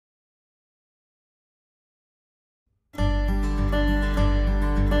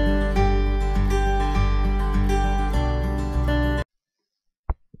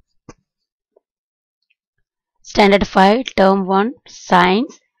Standard 5, Term 1,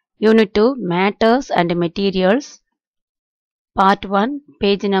 Science, Unit 2, Matters and Materials, Part 1,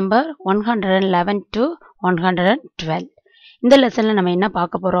 page number 111 to 112. இந்த லெசன்ல நம்ம என்ன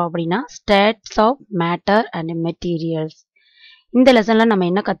பார்க்க போறோம் அப்படின்னா states of matter and materials. இந்த லெசன்ல நம்ம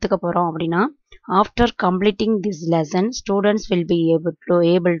என்ன கத்துக்க போறோம் அப்படின்னா after completing this lesson students will be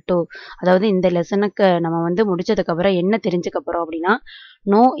able to அதாவது இந்த லெசனுக்கு நம்ம முடிச்சதுக்கு அப்புறம் என்ன தெரிஞ்சுக்க போறோம் அப்படின்னா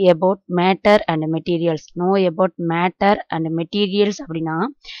know about matter and materials. know about matter and materials அப்படின்னா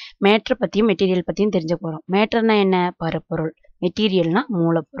மேட்டர் பத்தியும் மெட்டீரியல் பத்தியும் தெரிஞ்சுக்க போறோம். மேட்டர்னா என்ன? பரப்பொருள். மெட்டீரியல்னா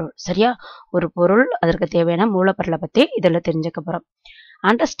மூலப்பொருள். சரியா? ஒரு பொருள் அதற்கு தேவையான மூலப்பொருளை பத்தி இதுல தெரிஞ்சுக்க போறோம்.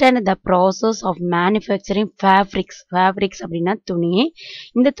 Understand the process of manufacturing fabrics. fabrics அப்படின்னா துணி.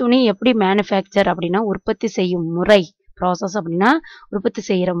 இந்த துணி எப்படி மேனுஃபேக்சர் அப்படின்னா உற்பத்தி செய்யும் முறை. ப்ராசஸ் அப்படின்னா உற்பத்தி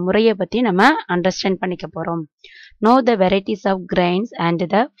செய்யற முறையை பத்தி நம்ம அண்டர்ஸ்டாண்ட் பண்ணிக்க போறோம். know the varieties of grains and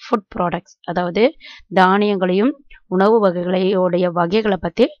the food products. அதாவது தானியங்களையும் உணவு வகைகளையோடைய வகைகளை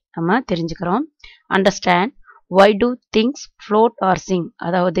பத்தி நம்ம தெரிஞ்சுக்கிறோம். Understand why do things float or sink.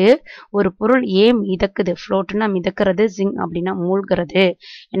 அதாவது ஒரு பொருள் ஏன் மிதக்குது. floatனா மிதக்கிறது, sink அப்படின்னா மூழ்கிறது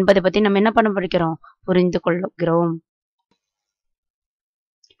என்பதை பத்தி நம்ம என்ன பண்ண படிக்கிறோம்? புரிந்து கொள்கிறோம்.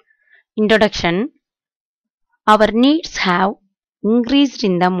 Introduction. Our needs have increased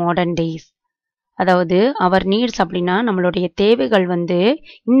in the modern days. அதாவது our needs அப்படின்னா நம்மளுடைய தேவைகள்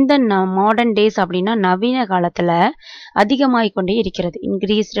இந்த மாடர்ன் டேஸ் அப்படின்னா நவீன காலத்துல அதிகமாகிக்கொண்டே இருக்கிறது.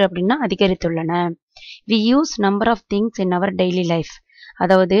 இன்க்ரீஸ்டு அப்படின்னா அதிகரித்துள்ளன. we use number of things in our daily life.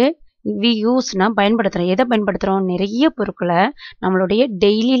 அதாவது we useனா பயன்படுத்துறோம். எதை பயன்படுத்துறோம்? நிறைய பொருட்களை நம்மளுடைய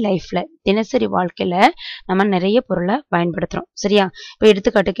டெய்லி லைஃப்ல தினசரி வாழ்க்கையில நம்ம நிறைய பொருளை பயன்படுத்துறோம். சரியா? இப்போ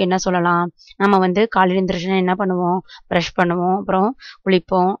எடுத்துக்காட்டுக்கு என்ன சொல்லலாம்? நம்ம காலையில் எழுந்திரிச்சுன்னா என்ன பண்ணுவோம்? ப்ரஷ் பண்ணுவோம், அப்புறம்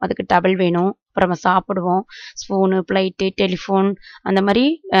குளிப்போம், அதுக்கு டவல் வேணும், அப்புறம் நம்ம சாப்பிடுவோம், ஸ்பூனு, பிளேட்டு, டெலிஃபோன், அந்த மாதிரி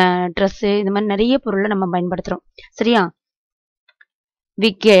ட்ரெஸ்ஸு, இந்த மாதிரி நிறைய பொருளை நம்ம பயன்படுத்துறோம். சரியா?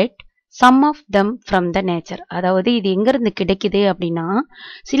 we get some of them from the nature. அதாவது இது எங்கிருந்து கிடைக்குது அப்படின்னா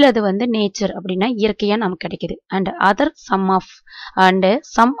சிலது நேச்சர் அப்படின்னா இயற்கையா நமக்கு கிடைக்குது. and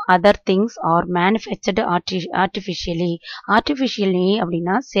some other things are manufactured artificially. artificially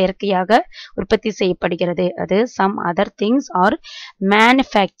அப்படின்னா செயற்கையாக உற்பத்தி செய்யப்படுகிறது. அது some other things are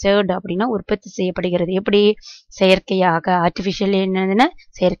manufactured அப்படின்னா உற்பத்தி செய்யப்படுகிறது. எப்படி? செயற்கையாக. artificially என்னதுன்னா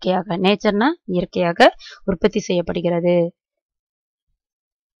செயற்கையாக, நேச்சர்னா இயற்கையாக உற்பத்தி செய்யப்படுகிறது.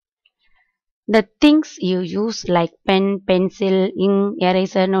 The things you use like pen, pencil, ink,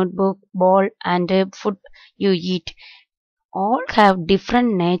 eraser, notebook, ball and food you eat all have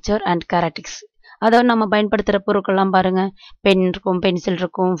different nature and characteristics. அதாவது நம்ம பயன்படுத்துகிற பொருட்கள்லாம் பாருங்க. பென் இருக்கும், பென்சில்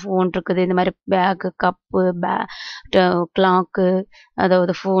இருக்கும், ஃபோன் இருக்குது, இந்த மாதிரி பேக்கு, கப்பு, கிளாக்கு,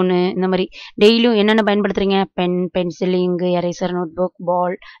 அதாவது ஃபோனு, இந்த மாதிரி டெய்லியும் என்னென்ன பயன்படுத்துறீங்க? பென், பென்சில், இங்கு, எரேசர், நோட்புக்,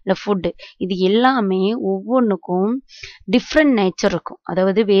 பால், இல்லை ஃபுட்டு. இது எல்லாமே ஒவ்வொன்றுக்கும் டிஃப்ரெண்ட் நேச்சர் இருக்கும்.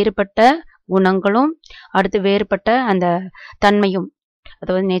 அதாவது வேறுபட்ட குணங்களும் அடுத்து வேறுபட்ட அந்த தன்மையும்.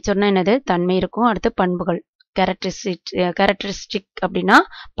 அதாவது நேச்சர்னா என்னது? தன்மை இருக்கும், அடுத்து பண்புகள், கேரக்டரிஸ்டிக் அப்படின்னா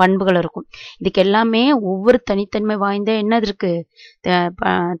பண்புகள் இருக்கும். இதுக்கு எல்லாமே ஒவ்வொரு தனித்தன்மை வாய்ந்த என்னது இருக்கு?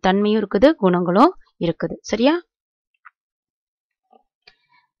 தன்மையும் இருக்குது, குணங்களும் இருக்குது. சரியா?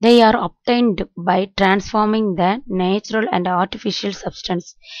 They are obtained by transforming the natural and artificial substance.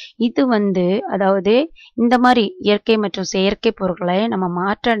 இது அதாவது இந்த மாதிரி இயற்கை மற்றும் செயற்கை பொருட்களை நம்ம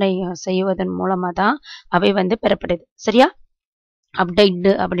மாற்றடைய செய்வதன் மூலமா தான் அவை பெறப்படுது. சரியா?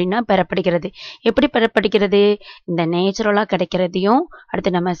 அப்டைன்டு அப்படின்னா பெறப்படுகிறது. எப்படி பெறப்படுகிறது? இந்த நேச்சுரலா கிடைக்கிறதையும்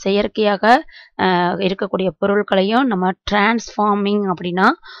அடுத்து நம்ம செயற்கையாக இருக்கக்கூடிய பொருட்களையும் நம்ம டிரான்ஸ்ஃபார்மிங் அப்படின்னா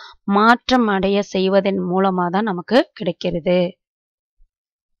மாற்றம் அடைய செய்வதன் மூலமா தான் நமக்கு கிடைக்கிறது.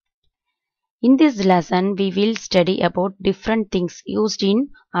 In this lesson, we will study about different things used in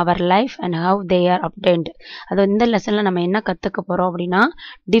our life and how they are obtained. அது இந்த லெசன்ல நம்ம என்ன கத்துக்க போறோம் அப்படின்னா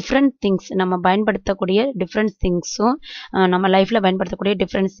டிஃப்ரெண்ட் திங்ஸ், நம்ம பயன்படுத்தக்கூடிய டிஃப்ரெண்ட் திங்ஸும் நம்ம லைஃப்ல பயன்படுத்தக்கூடிய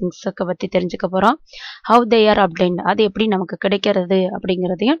டிஃப்ரெண்ட் திங்ஸை பத்தி தெரிஞ்சுக்க போறோம். how they are obtained, அது எப்படி நமக்கு கிடைக்கிறது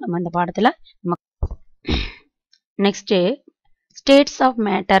அப்படிங்கிறதையும் நம்ம இந்த பாடத்துல நெக்ஸ்ட் ஸ்டேட்ஸ் ஆஃப்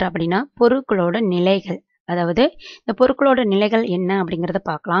மேட்டர் அப்படின்னா பொருட்களோட நிலைகள். அதாவது இந்த பொருட்களோட நிலைகள் என்ன அப்படிங்கறத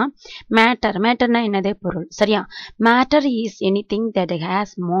பார்க்கலாம். மேட்டர்னா என்னது? பொருள். சரியா? Matter is anything that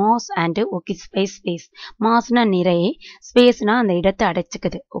has mass and occupies space. மாஸ்னா நிறை, ஸ்பேஸ்னா அந்த இடத்தை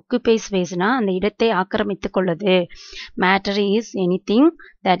அடைச்சுக்குது, occupies ஸ்பேஸ்னா அந்த இடத்தை ஆக்கிரமித்துக் கொள்ளுது. Matter is anything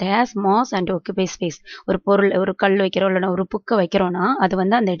that has mass and occupies space. ஒரு பொருள், ஒரு கல் வைக்கிறோம் இல்லைன்னா ஒரு புக்கை வைக்கிறோம்னா அது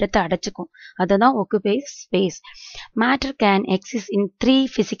அந்த இடத்தை அடைச்சுக்கும். அதுதான் occupies space. Matter can exist in 3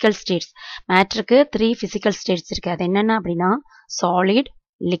 physical states. மேட்டருக்கு 3 physical states இருக்கு. அது என்னன்னா அப்படின்னா சாலிட்,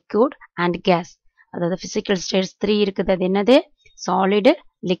 லிக்விட் அண்ட் கேஸ். அதாவது பிசிக்கல் ஸ்டேட்ஸ் 3 இருக்குது. அது என்னது? Solid,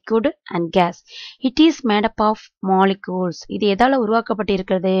 liquid and gas. It is made up of molecules. இது எதால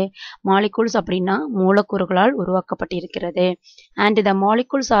உருவாக்கப்பட்டிருக்கிறது? molecules அப்படின்னா மூலக்கூறுகளால் உருவாக்கப்பட்டிருக்கிறது. and the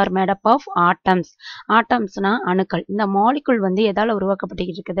molecules are made up of atoms. atomsனா அணுக்கள். இந்த molecule வந்து எதால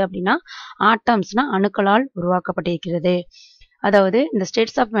உருவாக்கப்பட்டிருக்கிறது அப்படின்னா atomsனா அணுக்களால் உருவாக்கப்பட்டிருக்கிறது. அதாவது இந்த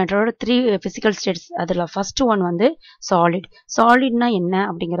ஸ்டேட்ஸ் ஆஃப் மேட்டரோட 3 physical states. அதில் ஃபர்ஸ்ட் ஒன் வந்து சாலிட். சாலிட்னா என்ன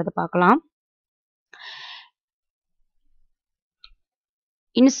அப்படிங்கிறத பார்க்கலாம்.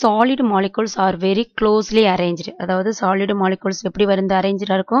 In solid molecules are very closely arranged. அதாவது solid molecules எப்படி வந்து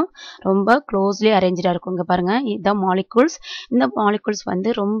அரேஞ்ச்டா இருக்கும்? ரொம்ப closely arrangedா இருக்கும். இங்க பாருங்க, இந்த molecules, இந்த molecules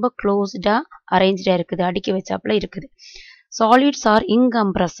வந்து ரொம்ப closedா அரேஞ்ச்டா இருக்குது, அடுக்கி வச்சாப்புல இருக்குது. solids are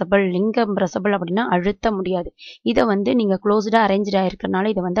incompressible. incompressible அப்படின்னா அழுத்த முடியாது. இதை வந்து நீங்க closedா அரேஞ்ச்டா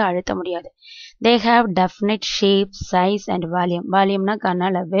இருக்கிறனால இதை வந்து அழுத்த முடியாது. they have definite shape, size and volume. வால்யூம்னா கன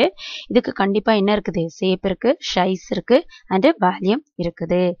அளவு. இதுக்கு கண்டிப்பா என்ன இருக்குது? ஷேப் இருக்கு, சைஸ் இருக்கு and வால்யூம்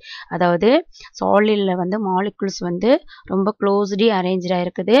இருக்குது. அதாவது சாலிட்ல வந்து மாலிகுல்ஸ் வந்து ரொம்ப க்ளோஸ்லி அரேஞ்ச்டா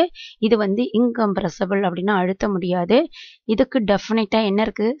இருக்குது. இது வந்து incompressible அப்படின்னா அழுத்த முடியாது. இதுக்கு டெஃபினட்டா என்ன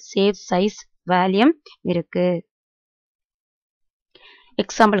இருக்கு? ஷேப், சைஸ், வால்யூம் இருக்கு.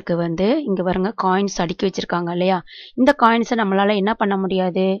 எக்ஸாம்பிளுக்கு வந்து இங்க பாருங்க, காயின்ஸ் அடுக்கி வச்சிருக்காங்க இல்லையா? இந்த காயின்ஸை நம்மளால என்ன பண்ண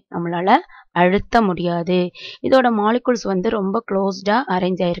முடியாது? நம்மளால அழுத்த முடியாது. இதோட மாலிகுல்ஸ் வந்து ரொம்ப க்ளோஸ்டா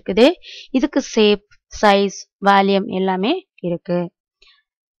அரேஞ்ச் ஆயிருக்குது. இதுக்கு ஷேப், சைஸ், வால்யூம் எல்லாமே இருக்கு.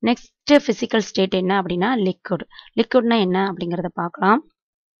 நெக்ஸ்ட் பிசிக்கல் ஸ்டேட் என்ன அப்படின்னா லிக்விட். லிக்விட்னா என்ன அப்படிங்கறத பார்க்கலாம்.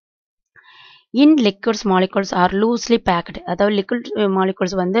 in liquids molecules are loosely packed. அதாவது liquid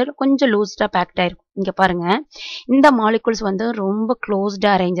molecules வந்து கொஞ்சம் லூஸ்டா பேக்ட் ஆயிருக்கும். இங்க பாருங்க, இந்த மாலிகுல்ஸ் வந்து ரொம்ப க்ளோஸ்டா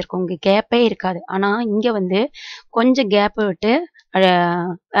அரேஞ்ச் இருக்கும். இங்க கேப்பே இருக்காது. ஆனா இங்க வந்து கொஞ்சம் கேப் விட்டு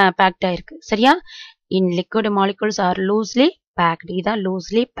பேக்ட் ஆயிருக்கு. சரியா? in liquid molecules are loosely packed. இதான்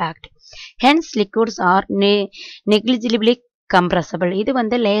loosely packed. hence liquids are negligibly compressible. இது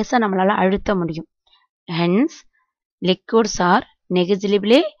வந்து லேசா நம்மளால அழுத்த முடியும். hence liquids are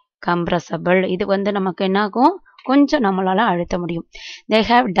negligibly compressible. இது வந்து நமக்கு என்ன ஆகும்? கொஞ்சம் நம்மளால அழுத்த முடியும். they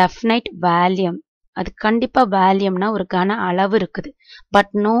have definite volume. அது கண்டிப்பா வால்யூம்னா ஒரு கன அளவு இருக்குது.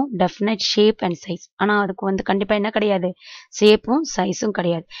 But no definite shape and size. ஆனா அதுக்கு வந்து கண்டிப்பா என்ன கிடையாது? ஷேப்பும் சைஸும்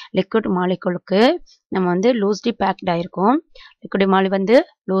கிடையாது. லிக்விட் மாலிகுலுக்கு நம்ம வந்து லூஸ்லி பேக்ட் ஆயிருக்கும். லிக்விட் மாலி வந்து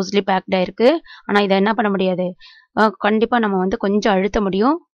லூஸ்லி பேக்ட் ஆயிருக்கு. ஆனா இதை என்ன பண்ண முடியாது? கண்டிப்பா நம்ம வந்து கொஞ்சம் அழுத்த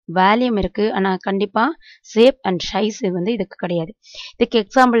முடியும். வால்யூம் இருக்கு. ஆனா கண்டிப்பா ஷேப் அண்ட் சைஸ் வந்து இதுக்கு கிடையாது. இதுக்கு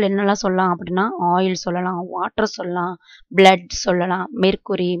எக்ஸாம்பிள் என்னெல்லாம் சொல்லலாம் அப்படின்னா ஆயில் சொல்லலாம், வாட்டர் சொல்லலாம், பிளட் சொல்லலாம்,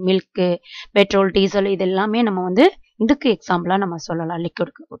 மெர்க்குரி, மில்க், பெட்ரோல், டீசல், இது எல்லாமே நம்ம வந்து இதுக்கு எக்ஸாம்பிளா நம்ம சொல்லலாம்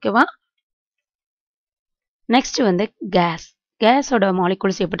லிக்விட்க்கு. ஓகேவா? நெக்ஸ்ட் வந்து கேஸ். கேஸோட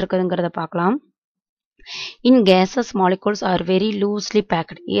மாலிகுல்ஸ் எப்படி இருக்குதுங்கிறத பார்க்கலாம். in gases molecules are very loosely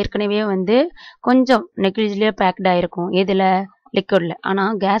packed. ஏற்கனவே வந்து கொஞ்சம் நெக்லிஜிலியா பேக்ட் ஆயிருக்கும். எதுல? லிக்விட்ல. ஆனா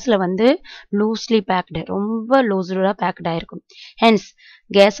கேஸ்ல வந்து லூஸ்லி பேக்டு, ரொம்ப லூஸ்லா பேக்ட் ஆயிருக்கும். Hence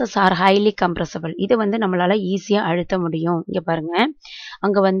cases R highly compressible. இது வந்து நம்மளால ஈஸியா அழுத்த முடியும். இங்க பாருங்க,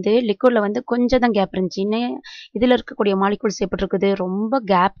 அங்க வந்து லிக்விட்ல வந்து கொஞ்சம் தான் கேப் இருந்துச்சு. இன்னும் இதுல இருக்கக்கூடிய மாலிகுல்ஸ் எப்படி இருக்குது? ரொம்ப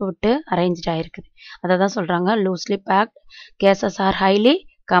கேப் விட்டு அரேஞ்ச் ஆயிருக்குது. அதை தான் சொல்றாங்க loosely fact. Cases R highly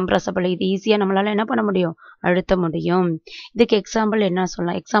compressible. இது ஈஸியா நம்மளால என்ன பண்ண முடியும்? அழுத்த முடியும். இதுக்கு எக்ஸாம்பிள் என்ன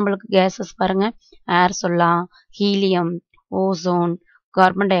சொல்லலாம்? எக்ஸாம்பிளுக்கு கேசஸ் பாருங்க, ஏர் சொல்லலாம், helium, ozone,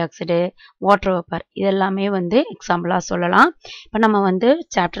 carbon di oxide, water vapour, இதெல்லாமே வந்து எக்ஸாம்பிளா சொல்லலாம். இப்போ நம்ம வந்து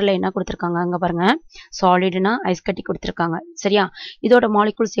சாப்டர்ல என்ன கொடுத்துருக்காங்க? அங்க பாருங்க, சாலிட்னா ஐஸ் கட்டி கொடுத்துருக்காங்க. சரியா? இதோட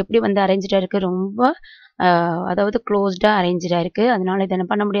மாலிகுல்ஸ் எப்படி வந்து அரேஞ்சா இருக்கு? ரொம்ப அதாவது க்ளோஸ்டா அரேஞ்சா இருக்கு. அதனால இதை என்ன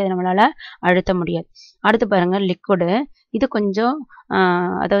பண்ண முடியாது? நம்மளால அழுத்த முடியாது. அடுத்து பாருங்க லிக்விடு. இது கொஞ்சம்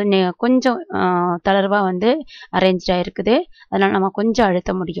அதாவது கொஞ்சம் தளர்வா வந்து அரேஞ்சா இருக்குது. அதனால நம்ம கொஞ்சம்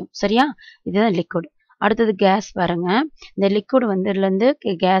அழுத்த முடியும். சரியா? இதுதான் லிக்விட். அடுத்தது கேஸ் பாருங்க. இந்த லிக்விட் வந்து இதுலேருந்து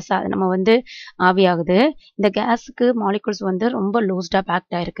கேஸ் நம்ம வந்து ஆவியாகுது. இந்த கேஸுக்கு மாலிகுல்ஸ் வந்து ரொம்ப லூஸ்டா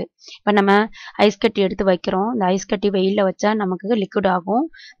பேக்ட் ஆயிருக்கு. இப்போ நம்ம ஐஸ் கட்டி எடுத்து வைக்கிறோம். இந்த ஐஸ் கட்டி வெயிலில் வச்சா நமக்கு லிக்விட் ஆகும்.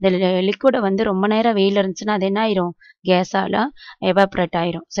 இந்த லிக்விடை வந்து ரொம்ப நேரம் வெயில் இருந்துச்சுன்னா அது என்ன ஆயிரும்? கேஸால எவாப்ரேட்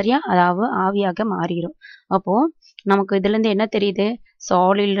ஆயிரும். சரியா? அதாவது ஆவியாக மாறிடும். அப்போ நமக்கு இதுல இருந்து என்ன தெரியுது?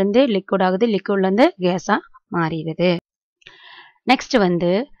 சாலிட்ல இருந்து லிக்விட் ஆகுது, லிக்விட்ல இருந்து கேஸா மாறிடுது. நெக்ஸ்ட்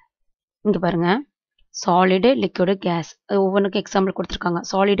வந்து இங்க பாருங்க, சாலிடு, லிக்விடு, கேஸ், ஒவ்வொன்றுக்கு எக்ஸாம்பிள் கொடுத்துருக்காங்க.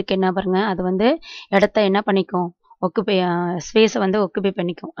 சாலிடுக்கு என்ன பாருங்க, அது வந்து இடத்த என்ன பண்ணிக்கும்? ஸ்பேஸை வந்து ஒக்குபை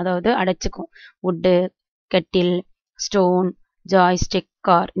பண்ணிக்கும், அதாவது அடைச்சிக்கும். Wood, Kettle, stone, joystick,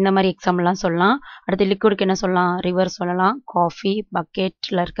 car, இந்த மாதிரி எக்ஸாம்பிள்லாம் சொல்லலாம். அடுத்து லிக்விடுக்கு என்ன சொல்லலாம்? ரிவர் சொல்லலாம், காஃபி,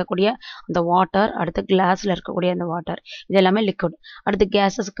 பக்கெட்டில் இருக்கக்கூடிய அந்த வாட்டர், அடுத்து கிளாஸில் இருக்கக்கூடிய அந்த வாட்டர், இது எல்லாமே லிக்விட். அடுத்து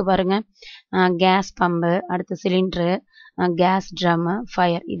கேஸஸ்க்கு பாருங்க, கேஸ் பம்பு, அடுத்து சிலிண்டரு, கேஸ் ட்ரம்மு,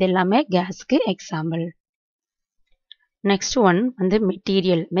 ஃபயர், இது எல்லாமே கேஸுக்கு எக்ஸாம்பிள். நெக்ஸ்ட் ஒன் வந்து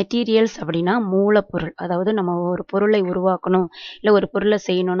மெட்டீரியல்ஸ் அப்படின்னா மூலப்பொருள். அதாவது நம்ம ஒரு பொருளை உருவாக்கணும் இல்லை ஒரு பொருளை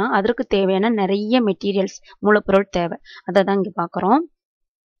செய்யணும்னா அதற்கு தேவையான நிறைய மெட்டீரியல்ஸ் மூலப்பொருள் தேவை. அதை தான் இங்கே பார்க்குறோம்.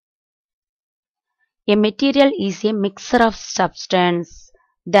 A material is a mixture of substance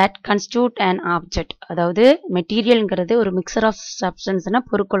that constitute an object. அதாவது மெட்டீரியல்ங்கிறது ஒரு மிக்சர் ஆஃப் சப்ஸ்டன்ஸ்னா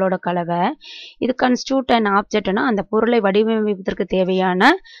பொருட்களோட கலவை. இது கன்ஸ்டியூட் அண்ட் ஆப்ஜெக்ட்னா அந்த பொருளை வடிவமைப்பதற்கு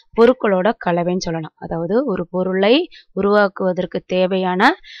தேவையான பொருட்களோட கலவைன்னு சொல்லலாம். அதாவது ஒரு பொருளை உருவாக்குவதற்கு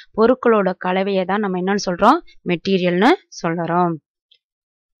தேவையான பொருட்களோட கலவையை தான் நம்ம என்னன்னு சொல்றோம், மெட்டீரியல்னு சொல்றோம்.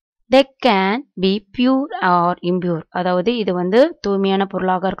 They can be pure or impure. அதாவது இது வந்து தூய்மையான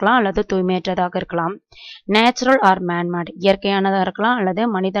பொருளாக இருக்கலாம் அல்லது தூய்மையற்றதாக இருக்கலாம். நேச்சுரல் ஆர் மேன்மேட், இயற்கையானதாக இருக்கலாம் அல்லது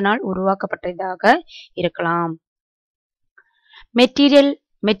மனிதனால் உருவாக்கப்பட்டதாக இருக்கலாம்.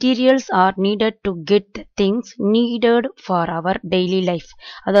 Materials are needed to get the things needed for our daily life.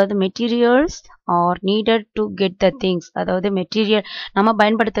 அதாவது materials are needed to get the things. அதாவது மெட்டீரியல் நம்ம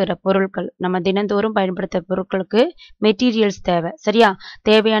பயன்படுத்துகிற பொருட்கள், நம்ம தினந்தோறும் பயன்படுத்துகிற பொருட்களுக்கு மெட்டீரியல்ஸ் தேவை. சரியா?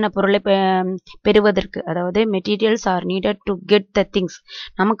 தேவையான பொருளை பெறுவதற்கு, அதாவது materials R needed to get the things,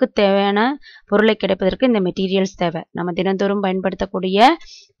 நமக்கு தேவையான பொருளை கிடைப்பதற்கு இந்த மெட்டீரியல்ஸ் தேவை. நம்ம தினந்தோறும் பயன்படுத்தக்கூடிய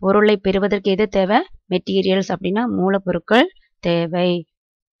பொருளை பெறுவதற்கு எது தேவை? மெட்டீரியல்ஸ் அப்படின்னா மூலப்பொருட்கள் தேவை.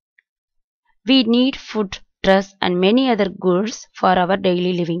 We need food, dress and many other goods for our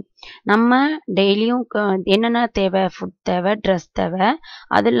daily living. நம்ம டெய்லியும் என்னென்ன தேவை? ஃபுட் தேவை, ட்ரெஸ் தேவை,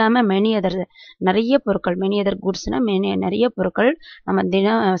 அது இல்லாமல் மெனி அதர் நிறைய பொருட்கள், மெனி அதர் குட்ஸ்னா நிறைய பொருட்கள் நம்ம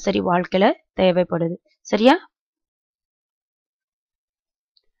தினசரி வாழ்க்கையில் தேவைப்படுது. சரியா?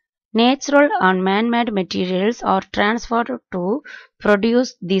 Natural and man-made materials are transferred to produce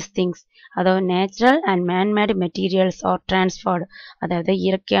these things. அதாவது natural and man-made materials R transferred, அதாவது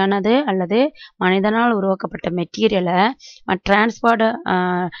இயற்கையானது அல்லது மனிதனால் உருவாக்கப்பட்ட மெட்டீரியலை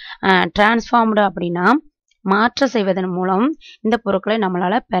டிரான்ஸ்ஃபார்ம்டு அப்படின்னா மாற்ற செய்வதன் மூலம் இந்த பொருட்களை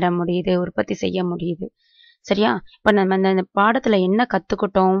நம்மளால பெற முடியுது, உற்பத்தி செய்ய முடியுது. சரியா? இப்போ நம்ம இந்த பாடத்தில் என்ன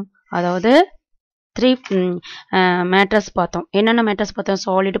கற்றுக்கிட்டோம்? அதாவது 3 மேட்டர்ஸ் பார்த்தோம். என்னென்ன மேட்டர்ஸ் பார்த்தோம்?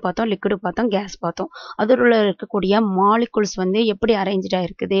 சாலிடு பார்த்தோம், லிக்விடு பார்த்தோம், கேஸ் பார்த்தோம். அதில் இருக்கக்கூடிய மாலிகுல்ஸ் வந்து எப்படி அரேஞ்சாக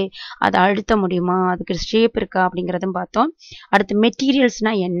இருக்குது, அதை அழுத்த முடியுமா, அதுக்கு ஷேப் இருக்கா அப்படிங்கிறதும் பார்த்தோம். அடுத்து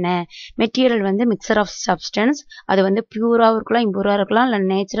மெட்டீரியல்ஸ்னால் என்ன? மெட்டீரியல் வந்து மிக்சர் ஆஃப் சப்ஸ்டன்ஸ், அது வந்து பியூராக இருக்கலாம், இம்பூராக இருக்கலாம், இல்லை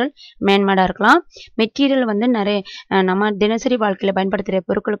நேச்சுரல் மேன்மேடாக இருக்கலாம். மெட்டீரியல் வந்து நிறைய நம்ம தினசரி வாழ்க்கையில் பயன்படுத்துகிற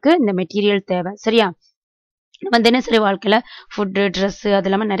பொருட்களுக்கு இந்த மெட்டீரியல் தேவை. சரியா? நம்ம தினசரி வாழ்க்கையில் ஃபுட்டு, ட்ரெஸ்ஸு, அது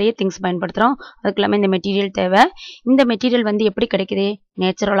இல்லாமல் நிறைய திங்ஸ் பயன்படுத்துகிறோம். அதுக்கு இல்லாமல் இந்த மெட்டீரியல் தேவை. இந்த மெட்டீரியல் வந்து எப்படி கிடைக்குது?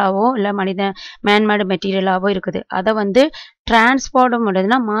 நேச்சுரலாகவோ இல்லை மேன்மேடு மெட்டீரியலாகவோ இருக்குது. அதை வந்து டிரான்ஸ்போர்ட்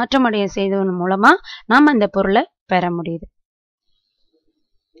முடியுதுன்னா மாற்றமடைய செய்வதன் மூலமாக நாம் அந்த பொருளை பெற முடியுது.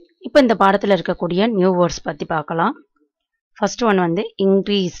 இப்போ இந்த பாடத்தில் இருக்கக்கூடிய நியூ வேர்ட்ஸ் பற்றி பார்க்கலாம். ஃபர்ஸ்ட் ஒன் வந்து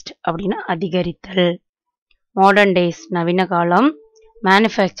இன்க்ரீஸ்ட் அப்படின்னா அதிகரித்தல். மாடர்ன் டேஸ் நவீன காலம்.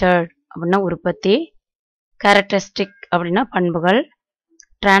 மேனுஃபேக்சர்ட் அப்படின்னா உற்பத்தி. கேரக்டரிஸ்டிக் அப்படின்னா பண்புகள்.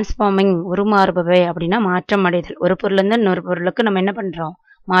 டிரான்ஸ்ஃபார்மிங் உருமாறுபவை அப்படின்னா மாற்றம் அடைதல். ஒரு பொருள்லேருந்து இன்னொரு பொருளுக்கு நம்ம என்ன பண்ணுறோம்?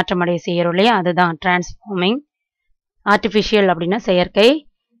 மாற்றமடைய செய்கிறோம் இல்லையா, அதுதான் டிரான்ஸ்ஃபார்மிங். ஆர்டிஃபிஷியல் அப்படின்னா செயற்கை.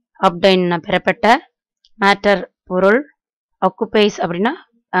 அப்டைன் பெறப்பட்ட. மேட்டர் பொருள். ஆக்குபைஸ் அப்படின்னா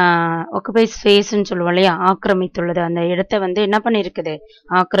ஆக்குபைஸ் ஸ்பேஸ்ன்னு சொல்லுவோம் இல்லையா, ஆக்கிரமித்துள்ளது, அந்த இடத்தை வந்து என்ன பண்ணியிருக்குது?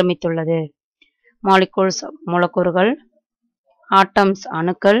 ஆக்கிரமித்துள்ளது. மாலிகூல்ஸ் மூலக்கூறுகள். ஆட்டம்ஸ்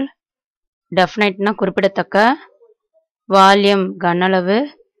அணுக்கள். டெஃபினைட்னா குறிப்பிடத்தக்க. வால்யூம் கனளவு.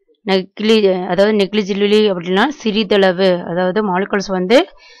 அதாவது நெக்லிஜிபிலி அப்படின்னா சிறிதளவு, அதாவது மாலிகுல்ஸ் வந்து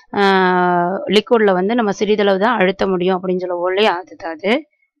லிக்விட்ல வந்து நம்ம சிறிதளவு தான் அழுத்த முடியும் அப்படின்னு சொல்லுவோம் இல்லையா, அதுதான் அது.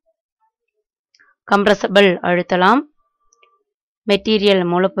 கம்ப்ரஸபிள் அழுத்தலாம். மெட்டீரியல்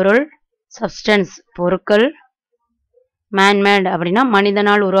மூலப்பொருள். சப்ஸ்டன்ஸ் பொருட்கள். மேன்மேட் அப்படின்னா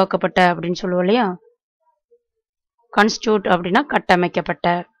மனிதனால் உருவாக்கப்பட்ட அப்படின்னு சொல்லுவோம் இல்லையா. கான்ஸ்டியூட் அப்படின்னா கட்டமைக்கப்பட்ட.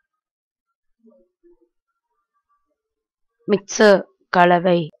 மிக்சர்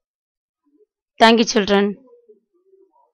கலவை. Thank you, children.